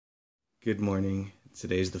Good morning.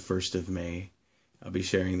 Today's the 1st of May. I'll be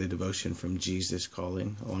sharing the devotion from Jesus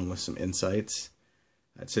Calling, along with some insights.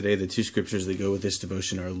 Today, the two scriptures that go with this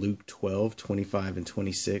devotion are Luke 12:25 and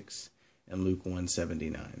 26, and Luke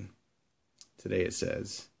 1:79. Today it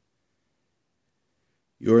says,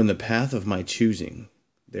 "You're in the path of my choosing.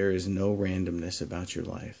 There is no randomness about your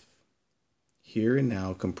life. Here and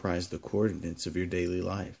now comprise the coordinates of your daily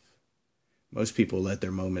life. Most people let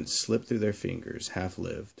their moments slip through their fingers,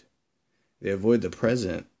 half-lived. They avoid the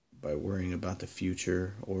present by worrying about the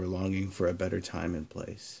future or longing for a better time and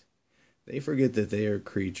place. They forget that they are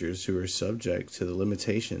creatures who are subject to the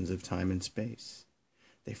limitations of time and space.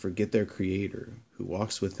 They forget their Creator, who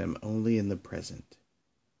walks with them only in the present.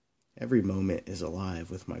 Every moment is alive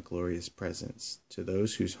with my glorious presence to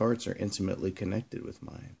those whose hearts are intimately connected with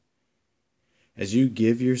mine. As you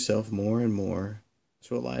give yourself more and more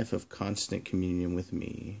to a life of constant communion with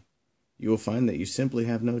me, you will find that you simply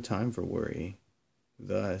have no time for worry.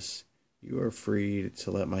 Thus, you are free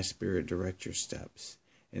to let my Spirit direct your steps,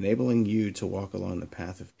 enabling you to walk along the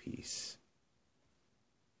path of peace."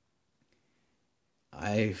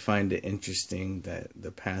 I find it interesting that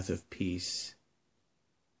the path of peace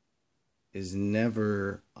is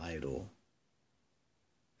never idle,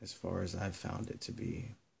 as far as I've found it to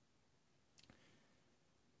be.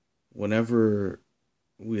 Whenever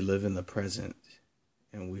we live in the present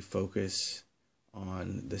and we focus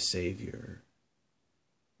on the Savior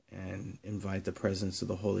and invite the presence of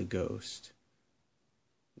the Holy Ghost,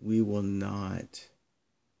 we will not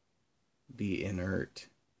be inert.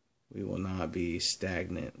 We will not be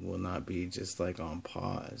stagnant. We will not be just like on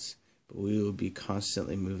pause, but we will be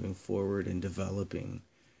constantly moving forward and developing.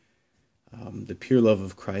 The pure love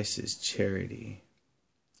of Christ is charity.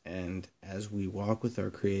 And as we walk with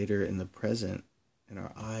our Creator in the present, and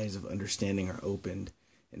our eyes of understanding are opened,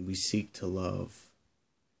 and we seek to love,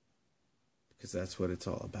 because that's what it's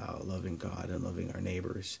all about, loving God and loving our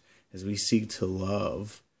neighbors. As we seek to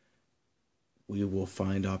love, we will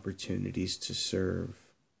find opportunities to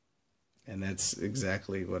serve. And that's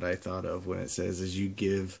exactly what I thought of when it says, as you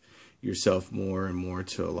give yourself more and more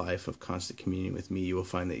to a life of constant communion with me, you will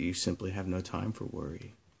find that you simply have no time for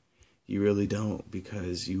worry. You really don't,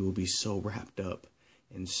 because you will be so wrapped up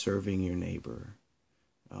in serving your neighbor.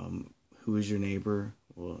 Who is your neighbor?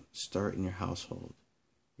 Well, start in your household,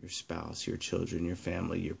 your spouse, your children, your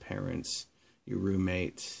family, your parents, your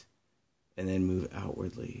roommates, and then move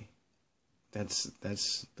outwardly. That's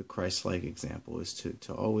the Christ-like example, is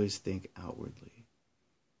to always think outwardly.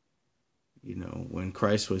 You know, when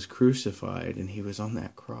Christ was crucified and he was on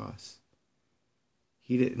that cross,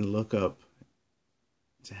 he didn't look up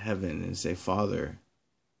to heaven and say, "Father,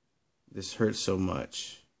 this hurts so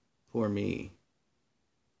much, poor me,"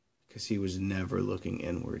 because he was never looking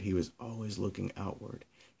inward. He was always looking outward.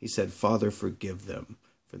 He said, "Father, forgive them,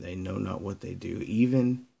 for they know not what they do."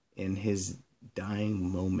 Even in his dying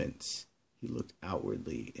moments, he looked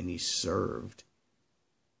outwardly and he served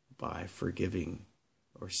by forgiving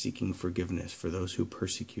or seeking forgiveness for those who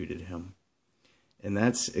persecuted him. And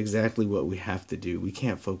that's exactly what we have to do. We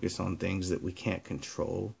can't focus on things that we can't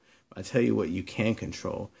control. I tell you what you can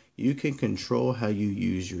control. You can control how you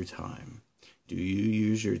use your time. Do you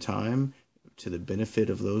use your time to the benefit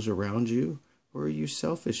of those around you? Or are you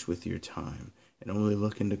selfish with your time and only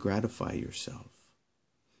looking to gratify yourself?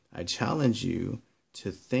 I challenge you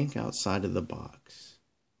to think outside of the box.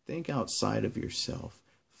 Think outside of yourself.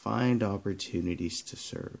 Find opportunities to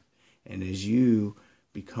serve. And as you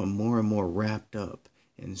become more and more wrapped up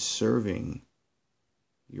in serving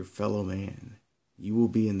your fellow man, you will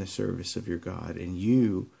be in the service of your God, and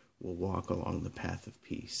you will walk along the path of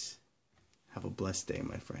peace. Have a blessed day,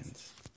 my friends.